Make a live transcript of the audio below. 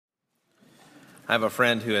I have a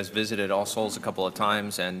friend who has visited All Souls a couple of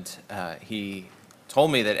times, and he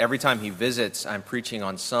told me that every time he visits, I'm preaching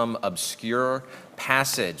on some obscure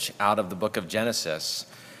passage out of the book of Genesis.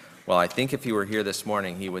 Well, I think if he were here this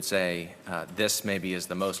morning, he would say, this maybe is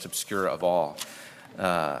the most obscure of all.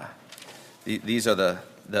 These are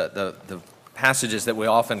the passages that we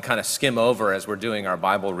often kind of skim over as we're doing our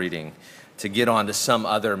Bible reading to get on to some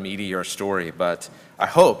other meatier story. But I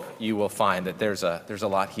hope you will find that there's a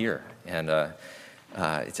lot here, and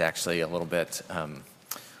it's actually a little bit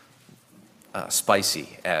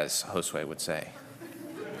spicy, as Josue would say.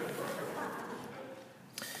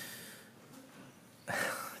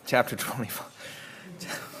 Chapter 25.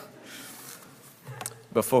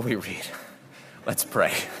 Before we read, let's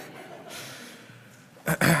pray.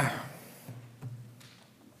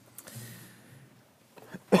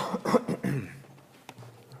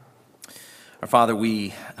 Our Father, we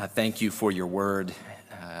thank you for your word,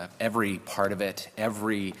 every part of it,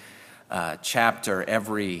 every chapter,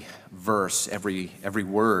 every verse, every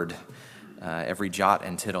word, every jot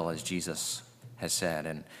and tittle, as Jesus has said.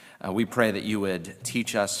 And we pray that you would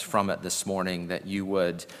teach us from it this morning, that you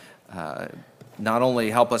would not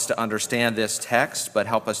only help us to understand this text, but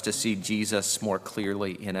help us to see Jesus more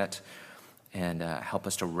clearly in it, and help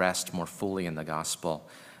us to rest more fully in the gospel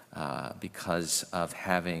because of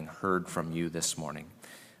having heard from you this morning.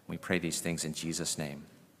 We pray these things in Jesus' name.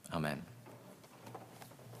 Amen.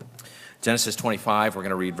 Genesis 25, we're going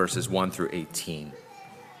to read verses 1 through 18.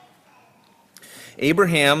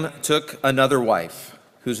 Abraham took another wife,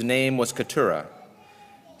 whose name was Keturah.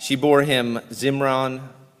 She bore him Zimran,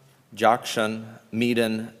 Jokshan,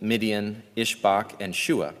 Medan, Midian, Ishbak, and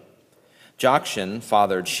Shua. Jokshan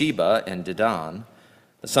fathered Sheba and Dedan.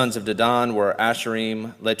 The sons of Dedan were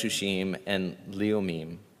Asherim, Letushim, and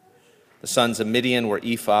Leumim. The sons of Midian were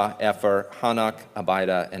Ephah, Epher, Hanok,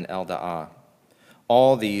 Abida, and Eldaah.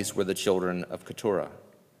 All these were the children of Keturah.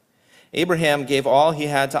 Abraham gave all he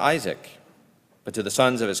had to Isaac, but to the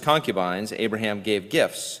sons of his concubines Abraham gave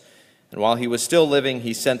gifts, and while he was still living,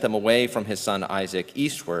 he sent them away from his son Isaac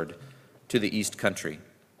eastward to the east country.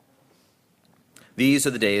 These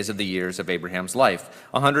are the days of the years of Abraham's life,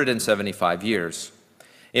 175 years.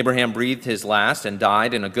 Abraham breathed his last and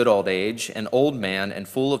died in a good old age, an old man and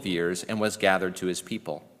full of years, and was gathered to his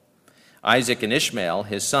people. Isaac and Ishmael,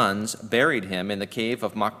 his sons, buried him in the cave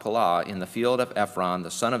of Machpelah in the field of Ephron,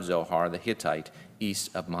 the son of Zohar the Hittite,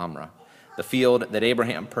 east of Mamre, the field that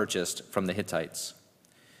Abraham purchased from the Hittites.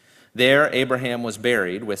 There Abraham was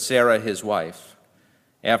buried with Sarah his wife.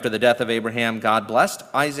 After the death of Abraham, God blessed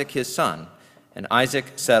Isaac his son, and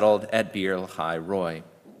Isaac settled at Beer Lahai Roi.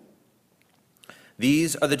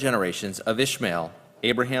 These are the generations of Ishmael,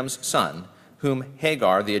 Abraham's son, whom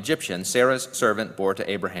Hagar the Egyptian, Sarah's servant, bore to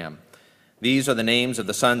Abraham. These are the names of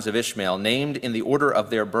the sons of Ishmael, named in the order of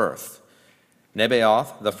their birth: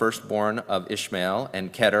 Nebaioth, the firstborn of Ishmael,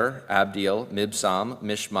 and Keter, Abdil, Mibsam,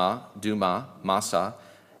 Mishma, Duma, Massa,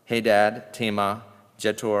 Hadad, Tema,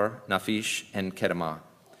 Jetur, Naphish, and Kedemah.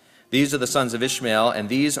 These are the sons of Ishmael, and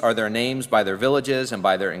these are their names by their villages and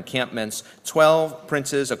by their encampments, 12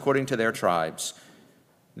 princes according to their tribes.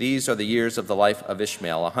 These are the years of the life of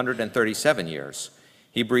Ishmael, 137 years.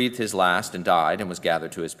 He breathed his last and died and was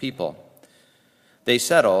gathered to his people. They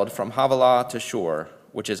settled from Havilah to Shur,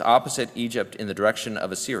 which is opposite Egypt in the direction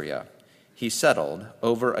of Assyria. He settled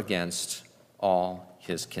over against all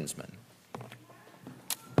his kinsmen.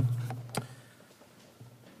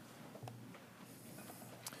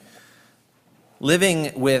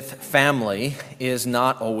 Living with family is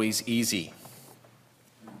not always easy.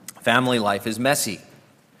 Family life is messy.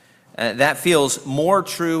 That feels more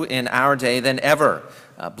true in our day than ever.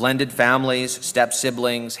 Blended families,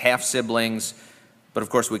 step-siblings, half-siblings, but of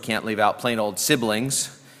course we can't leave out plain old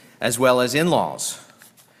siblings, as well as in-laws.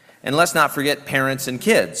 And let's not forget parents and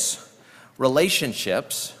kids.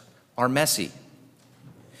 Relationships are messy.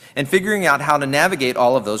 And figuring out how to navigate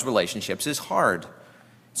all of those relationships is hard.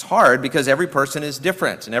 It's hard because every person is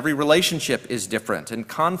different and every relationship is different, and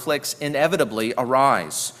conflicts inevitably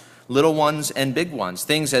arise. Little ones and big ones,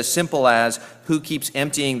 things as simple as who keeps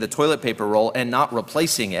emptying the toilet paper roll and not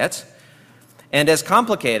replacing it, and as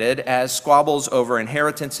complicated as squabbles over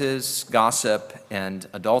inheritances, gossip, and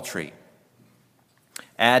adultery.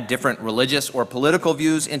 Add different religious or political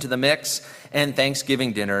views into the mix, and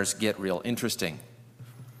Thanksgiving dinners get real interesting.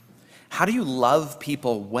 How do you love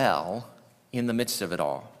people well in the midst of it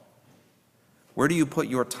all? Where do you put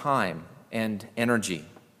your time and energy?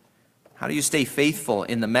 How do you stay faithful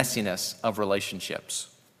in the messiness of relationships?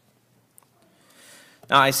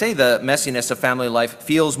 Now, I say the messiness of family life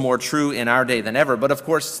feels more true in our day than ever, but of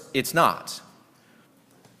course it's not.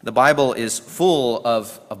 The Bible is full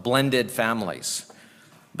of blended families.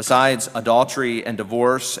 Besides adultery and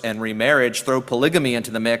divorce and remarriage, throw polygamy into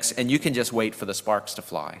the mix, and you can just wait for the sparks to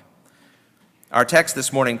fly. Our text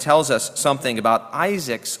this morning tells us something about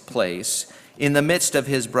Isaac's place in the midst of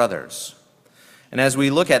his brothers. And as we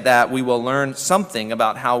look at that, we will learn something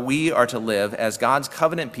about how we are to live as God's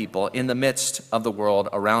covenant people in the midst of the world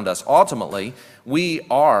around us. Ultimately, we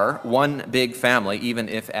are one big family, even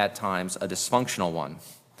if at times a dysfunctional one.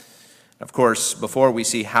 Of course, before we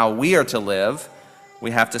see how we are to live,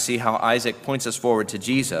 we have to see how Isaac points us forward to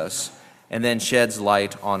Jesus and then sheds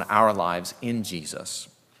light on our lives in Jesus.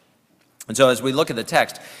 And so as we look at the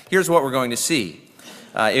text, here's what we're going to see.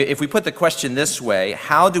 If we put the question this way,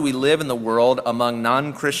 how do we live in the world among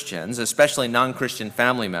non-Christians, especially non-Christian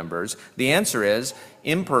family members? The answer is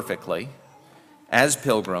imperfectly, as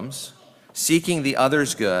pilgrims, seeking the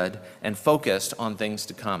other's good and focused on things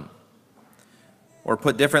to come. Or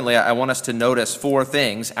put differently, I want us to notice four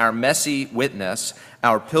things: our messy witness,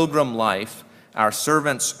 our pilgrim life, our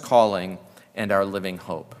servant's calling, and our living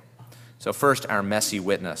hope. So first, our messy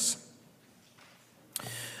witness.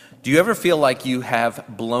 Do you ever feel like you have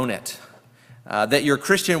blown it? That your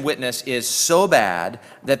Christian witness is so bad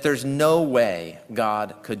that there's no way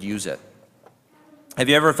God could use it? Have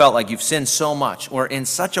you ever felt like you've sinned so much or in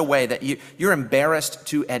such a way that you're embarrassed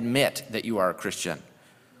to admit that you are a Christian?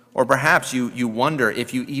 Or perhaps you wonder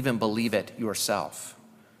if you even believe it yourself.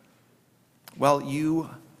 Well, you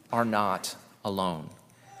are not alone.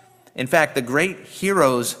 In fact, the great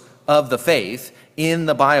heroes of the faith in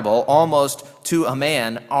the Bible, almost to a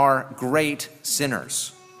man, are great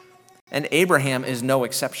sinners. And Abraham is no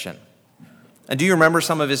exception. And do you remember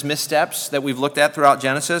some of his missteps that we've looked at throughout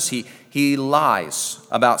Genesis? He lies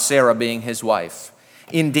about Sarah being his wife,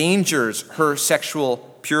 endangers her sexual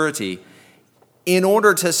purity in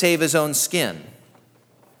order to save his own skin.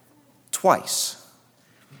 Twice.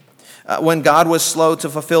 When God was slow to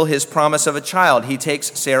fulfill his promise of a child, he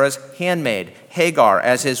takes Sarah's handmaid, Hagar,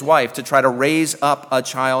 as his wife to try to raise up a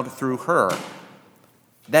child through her.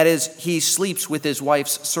 That is, he sleeps with his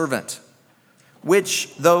wife's servant,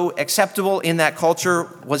 which, though acceptable in that culture,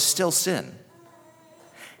 was still sin.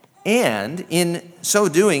 And in so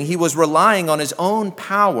doing, he was relying on his own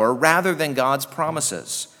power rather than God's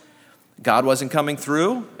promises. God wasn't coming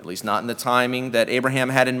through, at least not in the timing that Abraham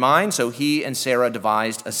had in mind, so he and Sarah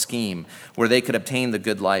devised a scheme where they could obtain the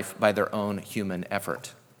good life by their own human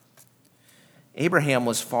effort. Abraham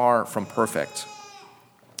was far from perfect,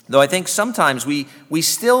 though I think sometimes we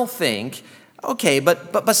still think, okay,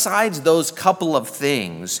 but besides those couple of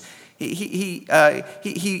things, he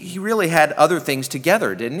really had other things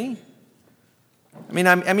together, didn't he?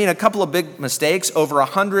 I mean, a couple of big mistakes over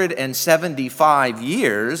 175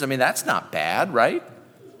 years. I mean, that's not bad, right?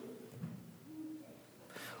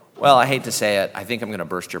 Well, I hate to say it. I think I'm going to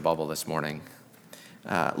burst your bubble this morning.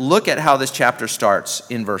 Look at how this chapter starts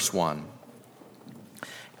in verse 1.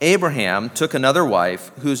 Abraham took another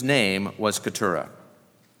wife whose name was Keturah.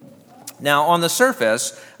 Now, on the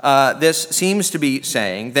surface, this seems to be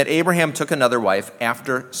saying that Abraham took another wife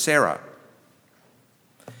after Sarah.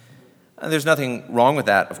 There's nothing wrong with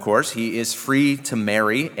that, of course. He is free to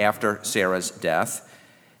marry after Sarah's death,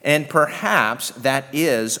 and perhaps that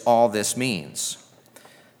is all this means.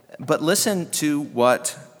 But listen to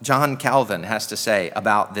what John Calvin has to say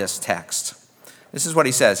about this text. This is what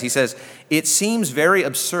he says. He says, "It seems very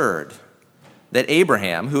absurd that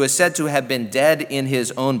Abraham, who is said to have been dead in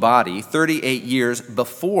his own body 38 years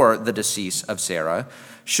before the decease of Sarah,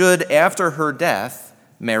 should, after her death,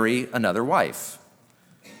 marry another wife.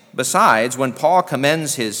 Besides, when Paul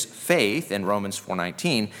commends his faith in Romans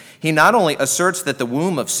 4:19, he not only asserts that the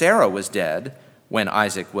womb of Sarah was dead when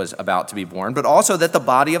Isaac was about to be born, but also that the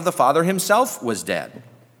body of the father himself was dead.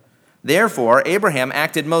 Therefore, Abraham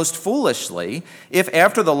acted most foolishly if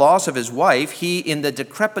after the loss of his wife, he, in the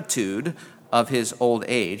decrepitude of his old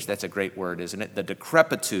age," that's a great word, isn't it? The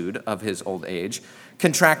decrepitude of his old age,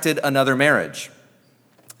 "contracted another marriage.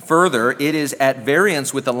 Further, it is at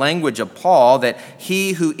variance with the language of Paul that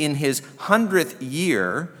he who in his 100th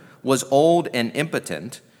year was old and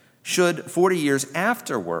impotent should 40 years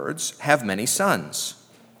afterwards have many sons.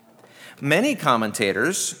 Many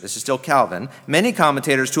commentators," this is still Calvin, "many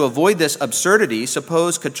commentators to avoid this absurdity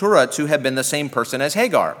suppose Keturah to have been the same person as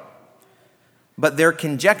Hagar. But their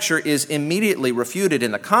conjecture is immediately refuted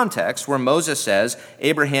in the context where Moses says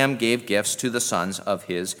Abraham gave gifts to the sons of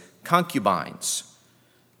his concubines.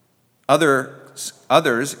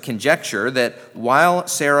 Others conjecture that while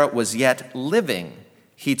Sarah was yet living,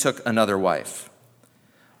 he took another wife.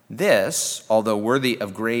 This, although worthy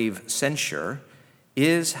of grave censure,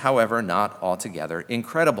 is, however, not altogether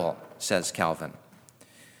incredible, says Calvin.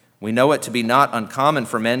 We know it to be not uncommon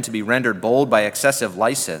for men to be rendered bold by excessive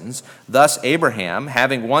license. Thus, Abraham,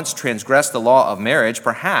 having once transgressed the law of marriage,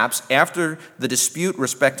 perhaps after the dispute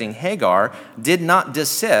respecting Hagar, did not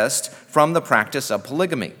desist from the practice of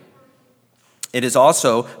polygamy. It is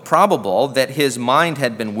also probable that his mind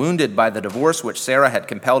had been wounded by the divorce which Sarah had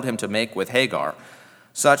compelled him to make with Hagar.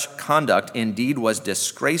 Such conduct indeed was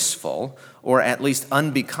disgraceful, or at least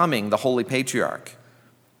unbecoming the holy patriarch.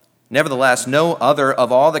 Nevertheless, no other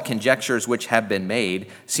of all the conjectures which have been made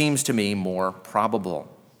seems to me more probable.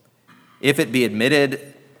 If it be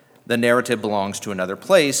admitted, the narrative belongs to another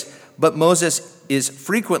place, but Moses is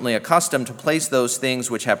frequently accustomed to place those things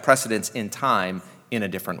which have precedence in time in a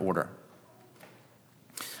different order.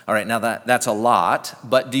 All right, now that's a lot,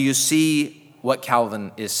 but do you see what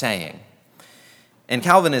Calvin is saying? And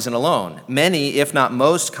Calvin isn't alone. Many, if not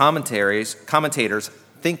most, commentators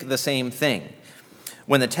think the same thing.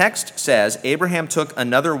 When the text says Abraham took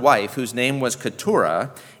another wife whose name was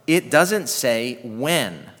Keturah, it doesn't say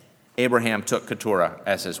when Abraham took Keturah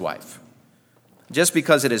as his wife. Just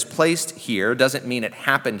because it is placed here doesn't mean it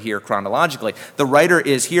happened here chronologically. The writer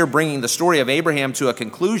is here bringing the story of Abraham to a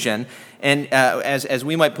conclusion, and as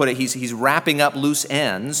we might put it, he's wrapping up loose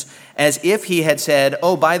ends, as if he had said,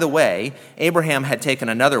 oh, by the way, Abraham had taken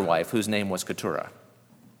another wife whose name was Keturah.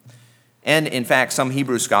 And in fact, some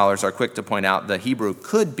Hebrew scholars are quick to point out the Hebrew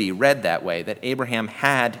could be read that way, that Abraham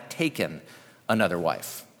had taken another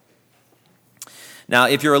wife. Now,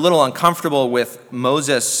 if you're a little uncomfortable with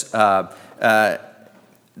Moses, the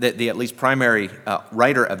at least primary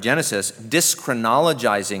writer of Genesis,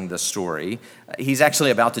 dischronologizing the story, he's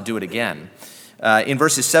actually about to do it again. In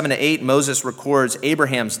verses 7 to 8, Moses records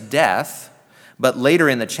Abraham's death, but later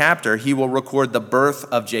in the chapter, he will record the birth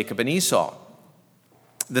of Jacob and Esau.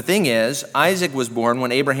 The thing is, Isaac was born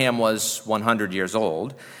when Abraham was 100 years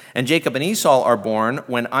old, and Jacob and Esau are born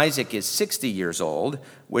when Isaac is 60 years old,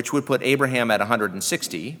 which would put Abraham at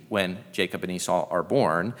 160 when Jacob and Esau are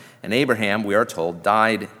born. And Abraham, we are told,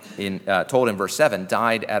 told in verse 7,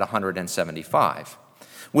 died at 175,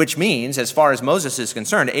 which means, as far as Moses is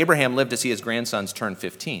concerned, Abraham lived to see his grandsons turn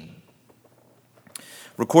 15.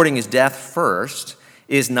 Recording his death first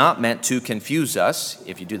is not meant to confuse us.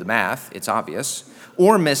 If you do the math, it's obvious,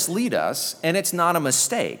 or mislead us, and it's not a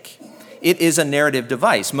mistake. It is a narrative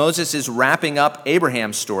device. Moses is wrapping up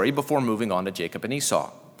Abraham's story before moving on to Jacob and Esau.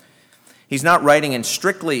 He's not writing in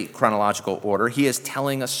strictly chronological order. He is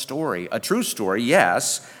telling a story, a true story,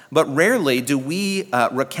 yes, but rarely do we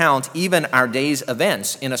recount even our day's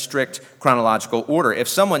events in a strict chronological order. If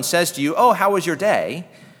someone says to you, oh, how was your day?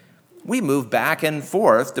 We move back and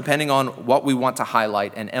forth depending on what we want to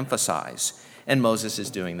highlight and emphasize, and Moses is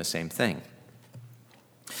doing the same thing.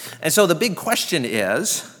 And so the big question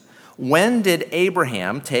is, when did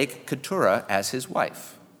Abraham take Keturah as his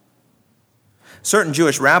wife? Certain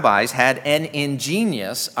Jewish rabbis had an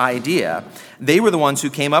ingenious idea. They were the ones who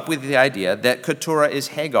came up with the idea that Keturah is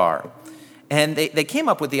Hagar. And they came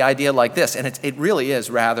up with the idea like this, and it really is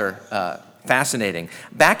rather fascinating.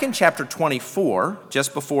 Back in chapter 24,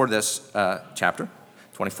 just before this chapter,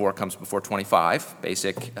 24 comes before 25,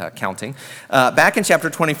 basic counting. Back in chapter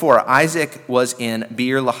 24, Isaac was in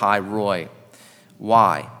Beer Lahai Roi.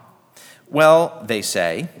 Why? Well, they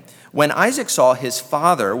say, when Isaac saw his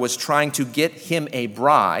father was trying to get him a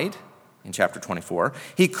bride, in chapter 24,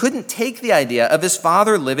 he couldn't take the idea of his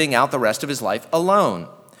father living out the rest of his life alone.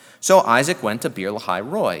 So Isaac went to Beer Lahai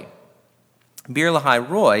Roi. Beer Lahai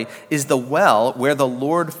Roi is the well where the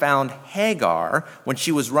Lord found Hagar when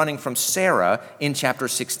she was running from Sarah in chapter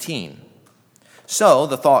 16. So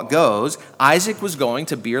the thought goes, Isaac was going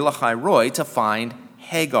to Beer Lahai Roi to find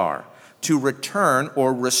Hagar, to return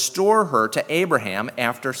or restore her to Abraham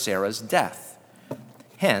after Sarah's death.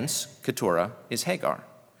 Hence, Keturah is Hagar.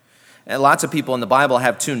 And lots of people in the Bible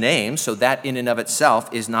have two names, so that in and of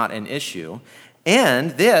itself is not an issue.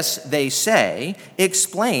 And this, they say,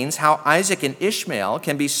 explains how Isaac and Ishmael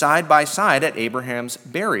can be side by side at Abraham's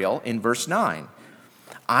burial in verse 9.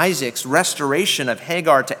 Isaac's restoration of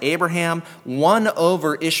Hagar to Abraham won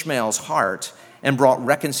over Ishmael's heart and brought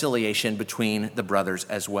reconciliation between the brothers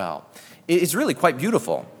as well. It's really quite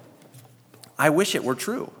beautiful. I wish it were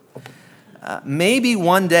true. Maybe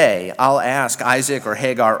one day I'll ask Isaac or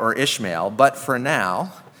Hagar or Ishmael, but for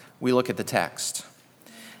now, we look at the text.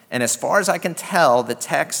 And as far as I can tell, the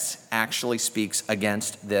text actually speaks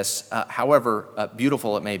against this, however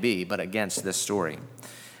beautiful it may be, but against this story.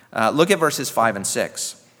 Look at verses 5 and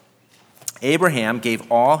 6. Abraham gave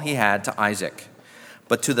all he had to Isaac,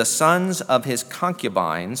 but to the sons of his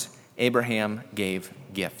concubines, Abraham gave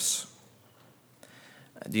gifts.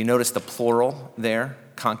 Do you notice the plural there?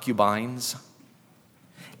 Concubines.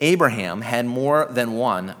 Abraham had more than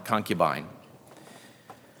one concubine.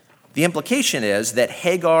 The implication is that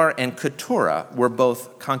Hagar and Keturah were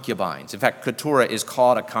both concubines. In fact, Keturah is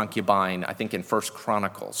called a concubine, I think, in 1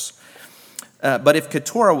 Chronicles. But if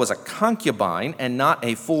Keturah was a concubine and not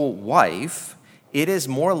a full wife, it is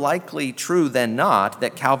more likely true than not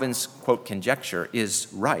that Calvin's, quote, conjecture is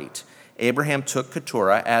right. Abraham took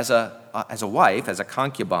Keturah as a wife, as a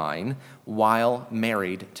concubine, while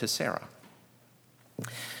married to Sarah.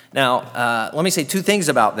 Now, let me say two things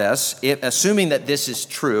about this. Assuming that this is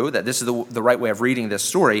true, that this is the right way of reading this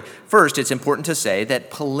story, first, it's important to say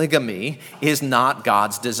that polygamy is not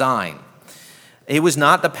God's design. It was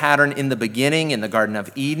not the pattern in the beginning in the Garden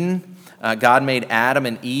of Eden. God made Adam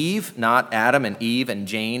and Eve, not Adam and Eve and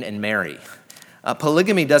Jane and Mary.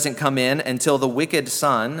 Polygamy doesn't come in until the wicked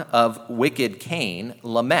son of wicked Cain,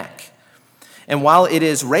 Lamech. And while it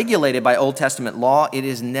is regulated by Old Testament law, it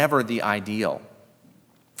is never the ideal.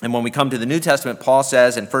 And when we come to the New Testament, Paul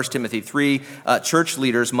says in 1 Timothy 3, church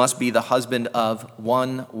leaders must be the husband of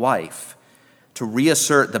one wife to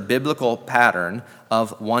reassert the biblical pattern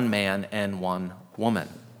of one man and one woman.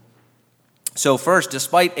 So first,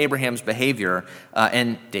 despite Abraham's behavior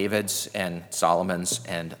and David's and Solomon's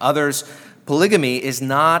and others, polygamy is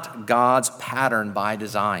not God's pattern by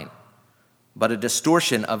design, but a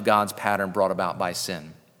distortion of God's pattern brought about by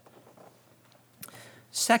sin.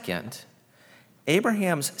 Second,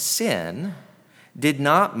 Abraham's sin did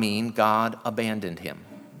not mean God abandoned him.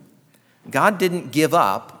 God didn't give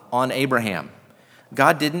up on Abraham.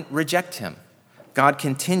 God didn't reject him. God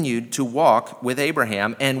continued to walk with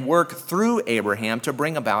Abraham and work through Abraham to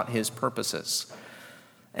bring about his purposes.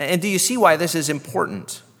 And do you see why this is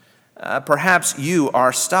important? Perhaps you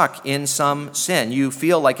are stuck in some sin. You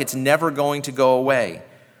feel like it's never going to go away.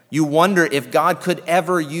 You wonder if God could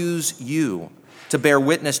ever use you to bear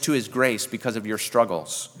witness to his grace because of your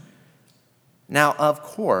struggles. Now, of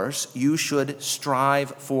course, you should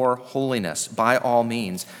strive for holiness by all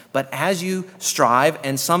means. But as you strive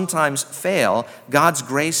and sometimes fail, God's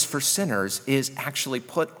grace for sinners is actually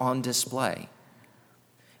put on display.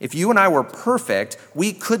 If you and I were perfect,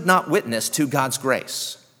 we could not witness to God's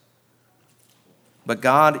grace. But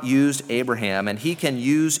God used Abraham, and he can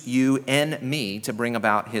use you and me to bring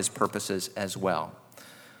about his purposes as well.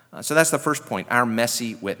 So that's the first point, our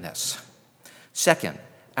messy witness. Second,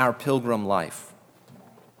 our pilgrim life.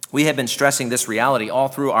 We have been stressing this reality all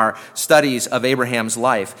through our studies of Abraham's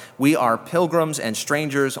life. We are pilgrims and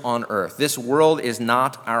strangers on earth. This world is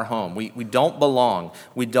not our home. We don't belong.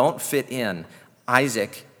 We don't fit in.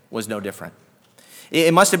 Isaac was no different.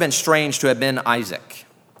 It must have been strange to have been Isaac.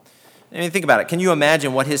 I mean, think about it. Can you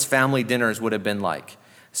imagine what his family dinners would have been like?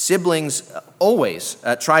 Siblings always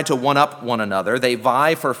try to one-up one another. They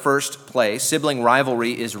vie for first place. Sibling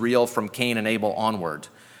rivalry is real from Cain and Abel onward.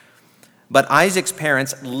 But Isaac's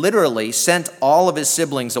parents literally sent all of his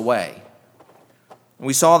siblings away.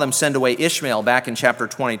 We saw them send away Ishmael back in chapter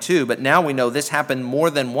 22, but now we know this happened more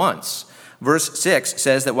than once. Verse 6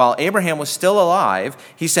 says that while Abraham was still alive,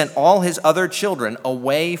 he sent all his other children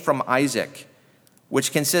away from Isaac,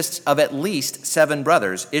 which consists of at least 7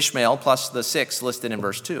 brothers, Ishmael plus the 6 listed in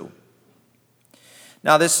verse 2.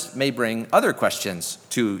 Now, this may bring other questions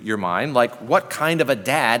to your mind, like what kind of a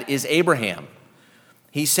dad is Abraham?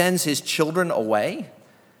 He sends his children away?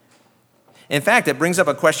 In fact, it brings up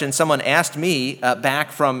a question someone asked me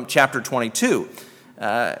back from chapter 22.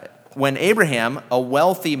 When Abraham, a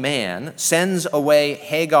wealthy man, sends away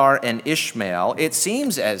Hagar and Ishmael, it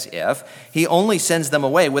seems as if he only sends them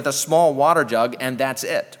away with a small water jug and that's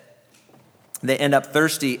it. They end up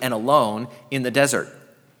thirsty and alone in the desert.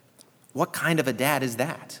 What kind of a dad is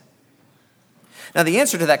that? Now, the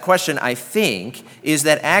answer to that question, I think, is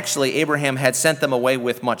that actually Abraham had sent them away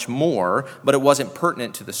with much more, but it wasn't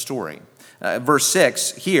pertinent to the story. Verse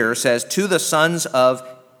 6 here says, to the sons of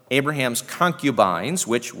Abraham's concubines,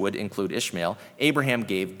 which would include Ishmael, Abraham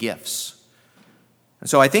gave gifts. And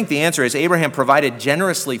so I think the answer is Abraham provided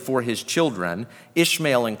generously for his children,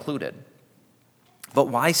 Ishmael included. But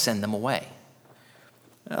why send them away?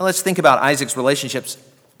 Let's think about Isaac's relationships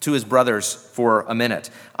to his brothers for a minute.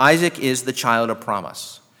 Isaac is the child of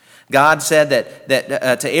promise. God said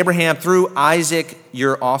that to Abraham, through Isaac,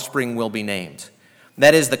 your offspring will be named.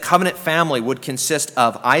 That is, the covenant family would consist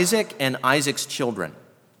of Isaac and Isaac's children.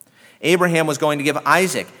 Abraham was going to give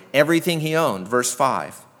Isaac everything he owned, verse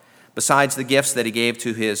 5. Besides the gifts that he gave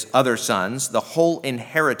to his other sons, the whole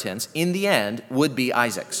inheritance, in the end, would be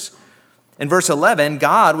Isaac's. In verse 11,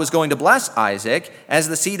 God was going to bless Isaac as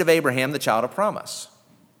the seed of Abraham, the child of promise.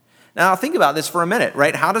 Now, think about this for a minute,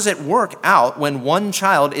 right? How does it work out when one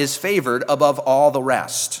child is favored above all the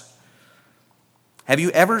rest? Have you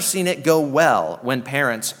ever seen it go well when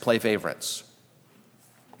parents play favorites?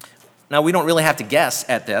 Now, we don't really have to guess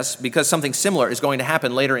at this because something similar is going to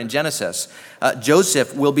happen later in Genesis.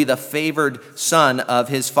 Joseph will be the favored son of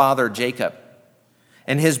his father Jacob,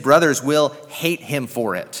 and his brothers will hate him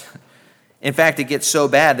for it. In fact, it gets so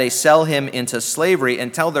bad, they sell him into slavery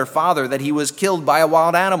and tell their father that he was killed by a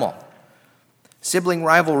wild animal. Sibling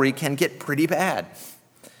rivalry can get pretty bad.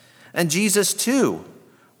 And Jesus, too,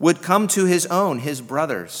 would come to his own, his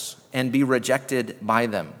brothers, and be rejected by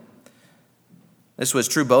them. This was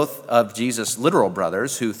true both of Jesus' literal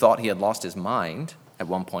brothers, who thought he had lost his mind at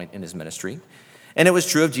one point in his ministry, and it was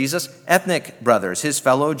true of Jesus' ethnic brothers, his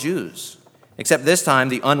fellow Jews. Except this time,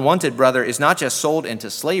 the unwanted brother is not just sold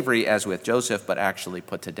into slavery, as with Joseph, but actually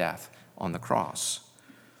put to death on the cross.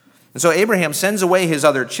 And so Abraham sends away his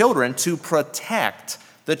other children to protect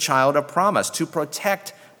the child of promise, to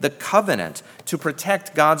protect the covenant, to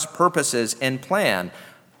protect God's purposes and plan.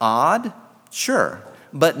 Odd? Sure,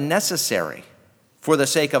 but necessary for the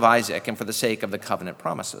sake of Isaac and for the sake of the covenant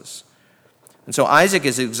promises. And so Isaac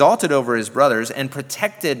is exalted over his brothers and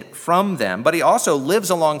protected from them, but he also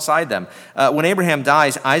lives alongside them. When Abraham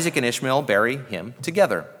dies, Isaac and Ishmael bury him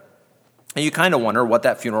together. And you kind of wonder what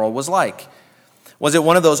that funeral was like. Was it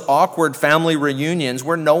one of those awkward family reunions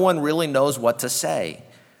where no one really knows what to say?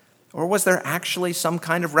 Or was there actually some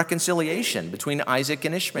kind of reconciliation between Isaac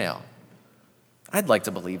and Ishmael? I'd like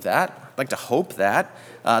to believe that. I'd like to hope that.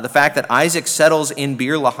 The fact that Isaac settles in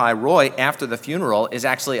Beer Lahai Roi after the funeral is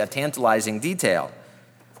actually a tantalizing detail.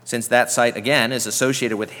 Since that site, again, is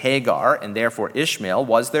associated with Hagar and therefore Ishmael,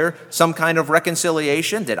 was there some kind of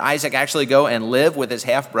reconciliation? Did Isaac actually go and live with his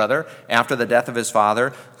half-brother after the death of his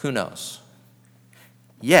father? Who knows?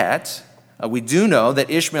 Yet, we do know that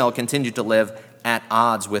Ishmael continued to live at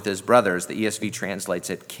odds with his brothers. The ESV translates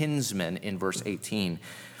it kinsmen in verse 18.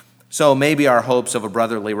 So maybe our hopes of a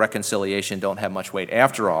brotherly reconciliation don't have much weight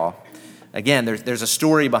after all. Again, there's a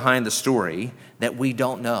story behind the story that we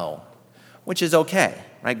don't know, which is okay,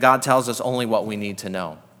 right? God tells us only what we need to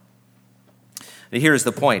know. Here's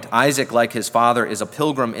the point. Isaac, like his father, is a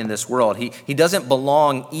pilgrim in this world. He doesn't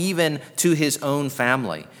belong even to his own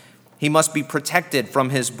family. He must be protected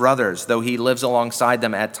from his brothers, though he lives alongside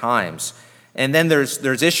them at times. And then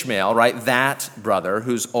there's Ishmael, right? That brother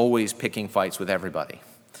who's always picking fights with everybody.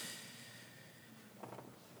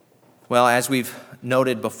 Well, as we've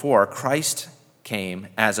noted before, Christ came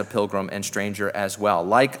as a pilgrim and stranger as well.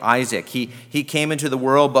 Like Isaac, he came into the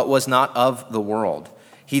world but was not of the world.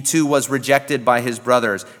 He too was rejected by his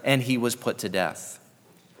brothers, and he was put to death.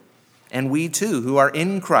 And we too, who are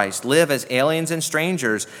in Christ, live as aliens and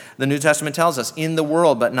strangers, the New Testament tells us, in the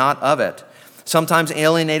world but not of it. Sometimes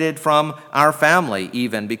alienated from our family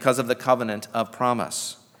even because of the covenant of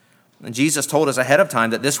promise. And Jesus told us ahead of time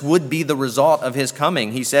that this would be the result of his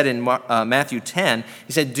coming. He said in Matthew 10,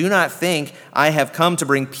 he said, "Do not think I have come to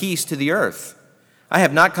bring peace to the earth. I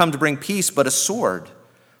have not come to bring peace, but a sword.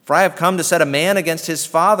 For I have come to set a man against his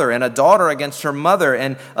father, and a daughter against her mother,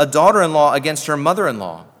 and a daughter-in-law against her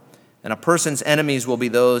mother-in-law. And a person's enemies will be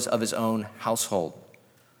those of his own household."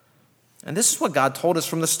 And this is what God told us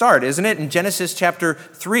from the start, isn't it? In Genesis chapter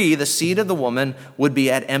 3, the seed of the woman would be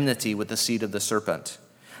at enmity with the seed of the serpent.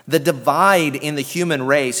 The divide in the human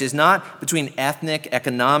race is not between ethnic,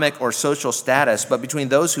 economic, or social status, but between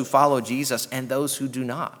those who follow Jesus and those who do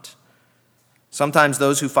not. Sometimes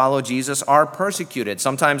those who follow Jesus are persecuted,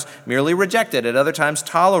 sometimes merely rejected, at other times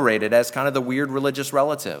tolerated as kind of the weird religious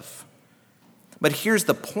relative. But here's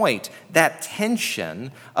the point, that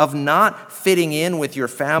tension of not fitting in with your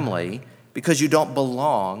family because you don't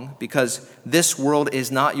belong, because this world is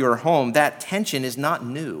not your home, that tension is not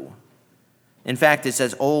new. In fact, it's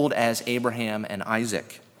as old as Abraham and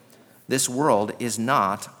Isaac. This world is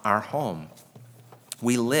not our home.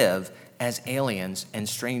 We live as aliens and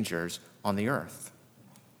strangers on the earth.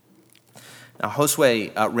 Now,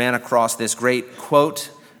 Josue ran across this great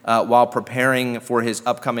quote while preparing for his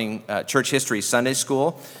upcoming church history Sunday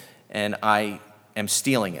school, and I am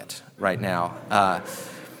stealing it right now.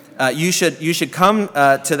 You should come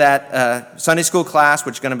to that Sunday school class,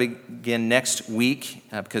 which is going to begin next week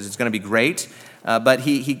because it's going to be great. But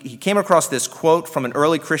he came across this quote from an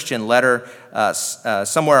early Christian letter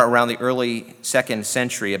somewhere around the early 2nd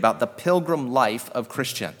century about the pilgrim life of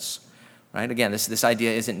Christians. Right? Again, this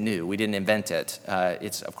idea isn't new. We didn't invent it.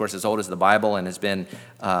 It's, of course, as old as the Bible and has been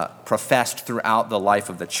professed throughout the life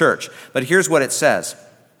of the church. But here's what it says.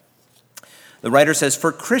 The writer says,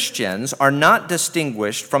 "For Christians are not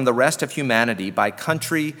distinguished from the rest of humanity by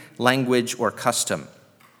country, language, or custom.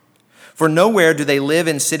 For nowhere do they live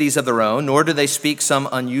in cities of their own, nor do they speak some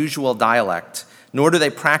unusual dialect, nor do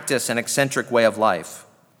they practice an eccentric way of life.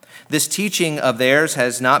 This teaching of theirs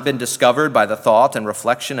has not been discovered by the thought and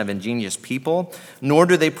reflection of ingenious people, nor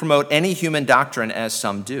do they promote any human doctrine as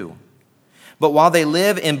some do. But while they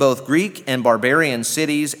live in both Greek and barbarian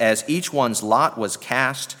cities, as each one's lot was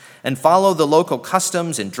cast, and follow the local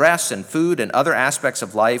customs in dress and food and other aspects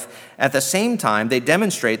of life, at the same time they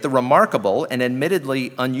demonstrate the remarkable and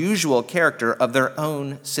admittedly unusual character of their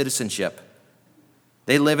own citizenship.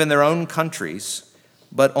 They live in their own countries,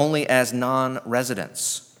 but only as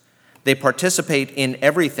non-residents. They participate in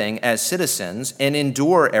everything as citizens and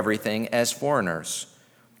endure everything as foreigners.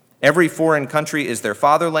 Every foreign country is their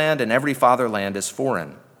fatherland, and every fatherland is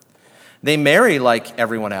foreign. They marry like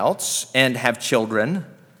everyone else and have children,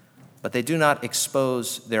 but they do not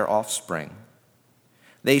expose their offspring.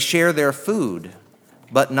 They share their food,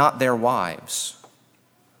 but not their wives.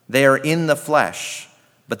 They are in the flesh,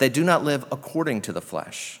 but they do not live according to the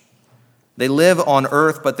flesh. They live on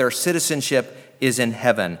earth, but their citizenship is in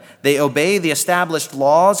heaven. They obey the established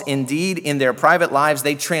laws. Indeed, in their private lives,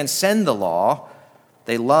 they transcend the law.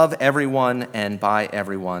 They love everyone, and by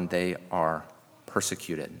everyone they are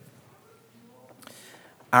persecuted.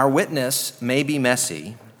 Our witness may be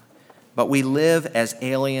messy, but we live as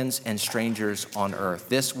aliens and strangers on earth.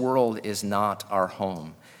 This world is not our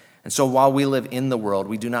home. And so while we live in the world,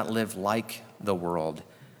 we do not live like the world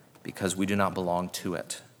because we do not belong to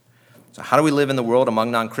it. So how do we live in the world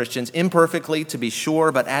among non-Christians? Imperfectly, to be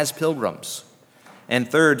sure, but as pilgrims. And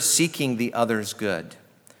third, seeking the other's good.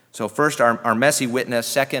 So first, our messy witness.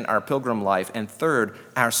 Second, our pilgrim life. And third,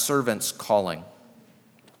 our servant's calling.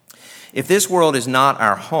 If this world is not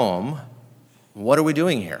our home, what are we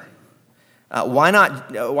doing here?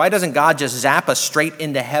 Why doesn't God just zap us straight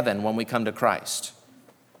into heaven when we come to Christ?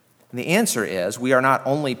 And the answer is we are not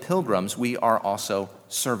only pilgrims, we are also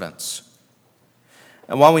servants.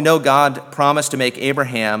 And while we know God promised to make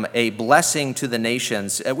Abraham a blessing to the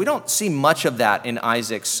nations, we don't see much of that in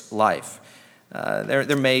Isaac's life.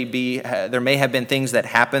 There may have been things that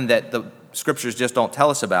happened that the scriptures just don't tell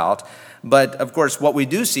us about. But of course, what we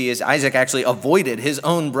do see is Isaac actually avoided his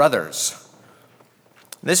own brothers.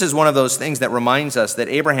 This is one of those things that reminds us that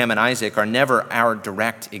Abraham and Isaac are never our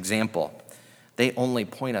direct example. They only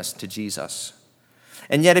point us to Jesus.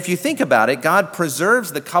 And yet, if you think about it, God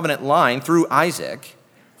preserves the covenant line through Isaac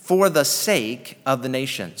for the sake of the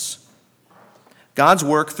nations. God's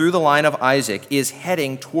work through the line of Isaac is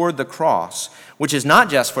heading toward the cross, which is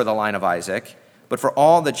not just for the line of Isaac, but for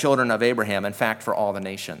all the children of Abraham, in fact, for all the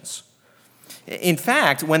nations. In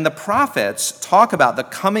fact, when the prophets talk about the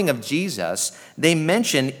coming of Jesus, they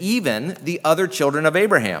mention even the other children of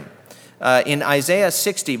Abraham. In Isaiah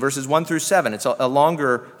 60, verses 1 through 7, it's a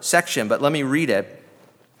longer section, but let me read it.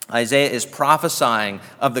 Isaiah is prophesying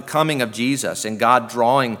of the coming of Jesus and God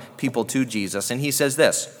drawing people to Jesus. And he says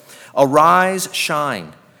this, "Arise,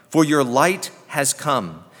 shine, for your light has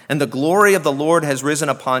come, and the glory of the Lord has risen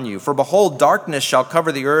upon you. For behold, darkness shall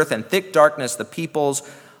cover the earth, and thick darkness the peoples.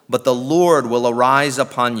 But the Lord will arise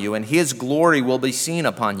upon you, and his glory will be seen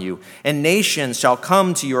upon you. And nations shall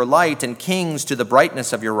come to your light, and kings to the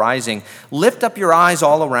brightness of your rising. Lift up your eyes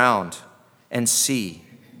all around, and see.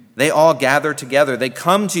 They all gather together. They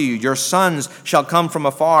come to you. Your sons shall come from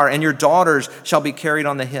afar, and your daughters shall be carried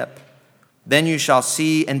on the hip. Then you shall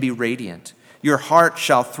see and be radiant. Your heart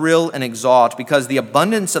shall thrill and exalt, because the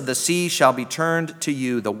abundance of the sea shall be turned to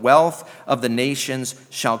you. The wealth of the nations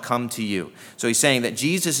shall come to you." So he's saying that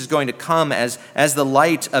Jesus is going to come as the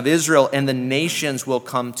light of Israel, and the nations will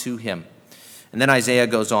come to him. And then Isaiah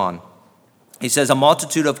goes on. He says, "A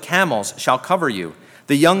multitude of camels shall cover you.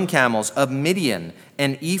 The young camels of Midian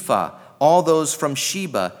and Ephah, all those from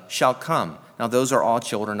Sheba shall come." Now those are all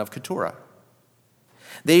children of Keturah.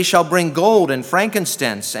 "They shall bring gold and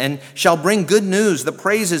frankincense, and shall bring good news, the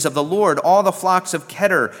praises of the Lord. All the flocks of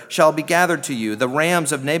Kedar shall be gathered to you. The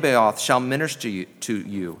rams of Nebaioth shall minister to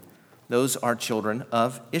you." Those are children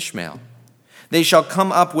of Ishmael. "They shall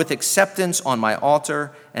come up with acceptance on my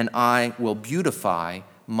altar, and I will beautify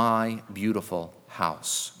my beautiful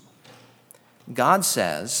house." God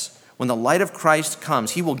says, when the light of Christ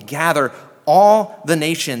comes, he will gather all the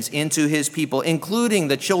nations into his people, including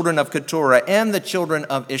the children of Keturah and the children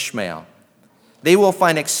of Ishmael. They will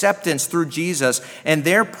find acceptance through Jesus, and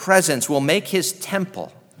their presence will make his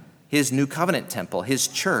temple, his new covenant temple, his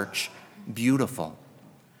church, beautiful.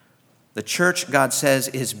 The church, God says,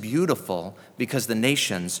 is beautiful because the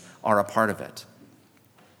nations are a part of it.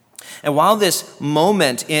 And while this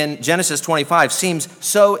moment in Genesis 25 seems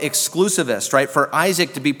so exclusivist, right, for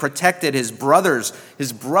Isaac to be protected, his brothers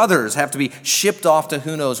have to be shipped off to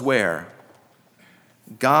who knows where,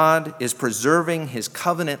 God is preserving his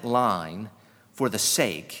covenant line for the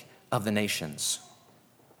sake of the nations.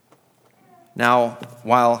 Now,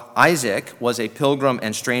 while Isaac was a pilgrim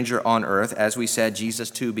and stranger on earth, as we said,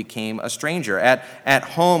 Jesus too became a stranger. At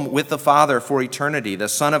home with the Father for eternity, the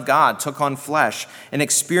Son of God took on flesh and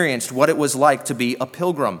experienced what it was like to be a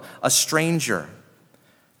pilgrim, a stranger.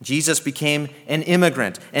 Jesus became an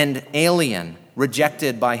immigrant, an alien,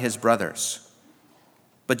 rejected by his brothers.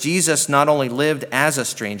 But Jesus not only lived as a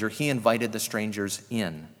stranger, he invited the strangers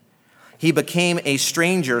in. He became a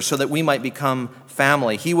stranger so that we might become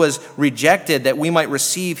family. He was rejected that we might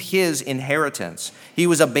receive his inheritance. He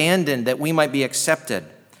was abandoned that we might be accepted.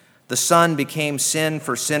 The Son became sin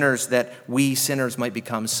for sinners that we sinners might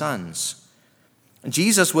become sons.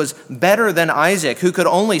 Jesus was better than Isaac, who could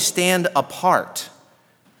only stand apart.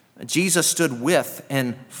 Jesus stood with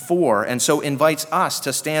and for, and so invites us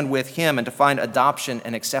to stand with him and to find adoption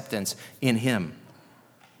and acceptance in him.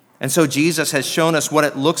 And so Jesus has shown us what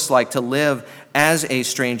it looks like to live as a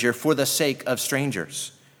stranger for the sake of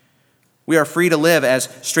strangers. We are free to live as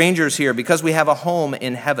strangers here because we have a home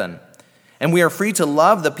in heaven. And we are free to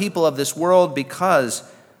love the people of this world because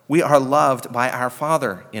we are loved by our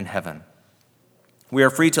Father in heaven. We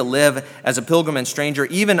are free to live as a pilgrim and stranger,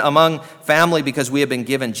 even among family, because we have been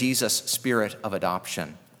given Jesus' spirit of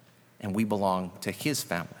adoption, and we belong to his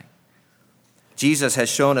family. Jesus has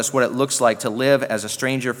shown us what it looks like to live as a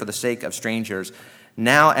stranger for the sake of strangers.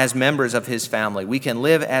 Now, as members of his family, we can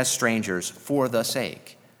live as strangers for the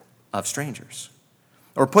sake of strangers.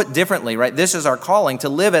 Or put differently, right, this is our calling, to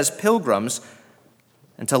live as pilgrims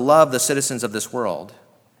and to love the citizens of this world,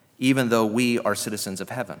 even though we are citizens of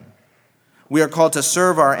heaven. We are called to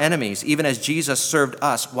serve our enemies, even as Jesus served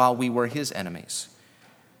us while we were his enemies.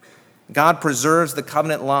 God preserves the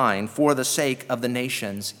covenant line for the sake of the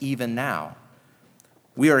nations even now.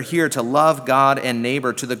 We are here to love God and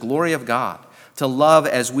neighbor to the glory of God, to love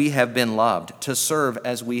as we have been loved, to serve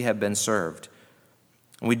as we have been served.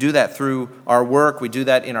 And we do that through our work, we do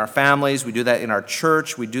that in our families, we do that in our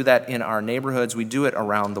church, we do that in our neighborhoods, we do it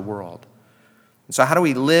around the world. And so how do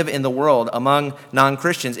we live in the world among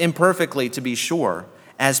non-Christians, imperfectly to be sure,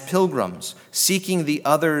 as pilgrims, seeking the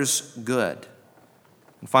other's good,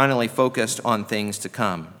 and finally focused on things to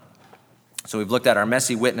come? So we've looked at our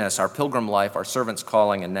messy witness, our pilgrim life, our servant's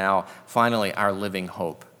calling, and now, finally, our living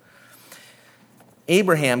hope.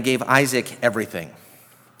 Abraham gave Isaac everything.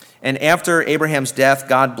 And after Abraham's death,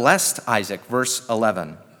 God blessed Isaac, verse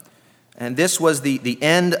 11. And this was the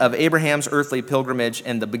end of Abraham's earthly pilgrimage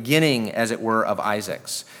and the beginning, as it were, of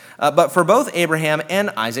Isaac's. But for both Abraham and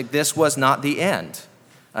Isaac, this was not the end.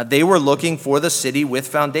 They were looking for the city with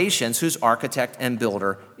foundations, whose architect and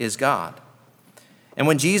builder is God. And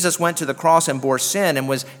when Jesus went to the cross and bore sin and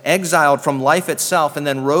was exiled from life itself and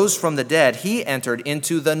then rose from the dead, he entered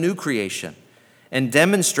into the new creation and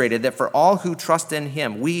demonstrated that for all who trust in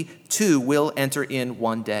him, we too will enter in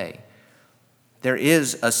one day. There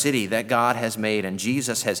is a city that God has made, and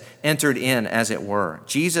Jesus has entered in, as it were.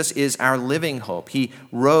 Jesus is our living hope. He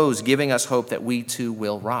rose, giving us hope that we too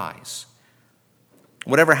will rise.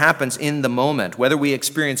 Whatever happens in the moment, whether we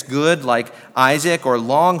experience good like Isaac or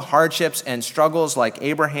long hardships and struggles like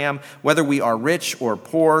Abraham, whether we are rich or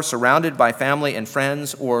poor, surrounded by family and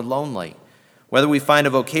friends, or lonely, whether we find a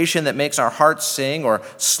vocation that makes our hearts sing or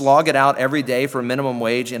slog it out every day for minimum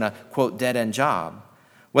wage in a, quote, dead-end job,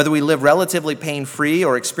 whether we live relatively pain-free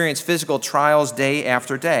or experience physical trials day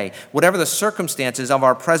after day, whatever the circumstances of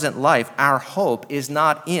our present life, our hope is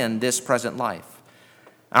not in this present life.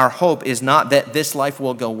 Our hope is not that this life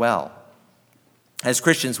will go well. As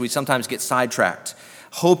Christians, we sometimes get sidetracked,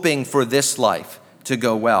 hoping for this life to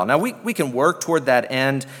go well. Now, we can work toward that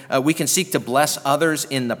end. We can seek to bless others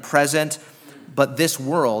in the present, but this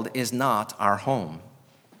world is not our home.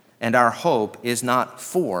 And our hope is not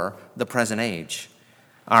for the present age.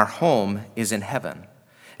 Our home is in heaven.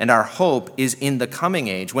 And our hope is in the coming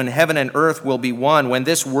age, when heaven and earth will be one, when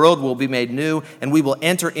this world will be made new, and we will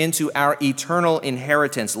enter into our eternal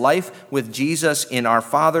inheritance, life with Jesus in our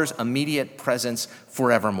Father's immediate presence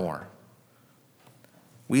forevermore.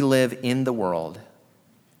 We live in the world,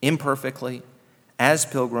 imperfectly, as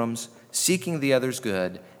pilgrims, seeking the other's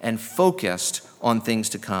good, and focused on things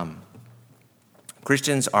to come.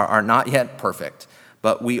 Christians are not yet perfect,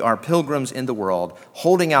 but we are pilgrims in the world,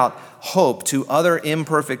 holding out hope to other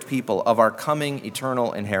imperfect people of our coming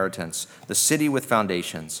eternal inheritance, the city with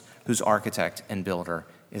foundations, whose architect and builder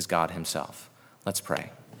is God himself. Let's pray.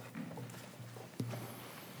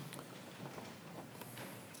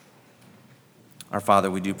 Our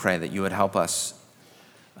Father, we do pray that you would help us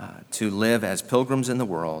to live as pilgrims in the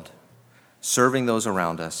world, serving those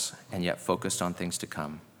around us, and yet focused on things to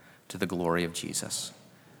come, to the glory of Jesus.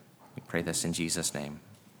 We pray this in Jesus' name.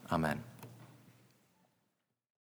 Amen.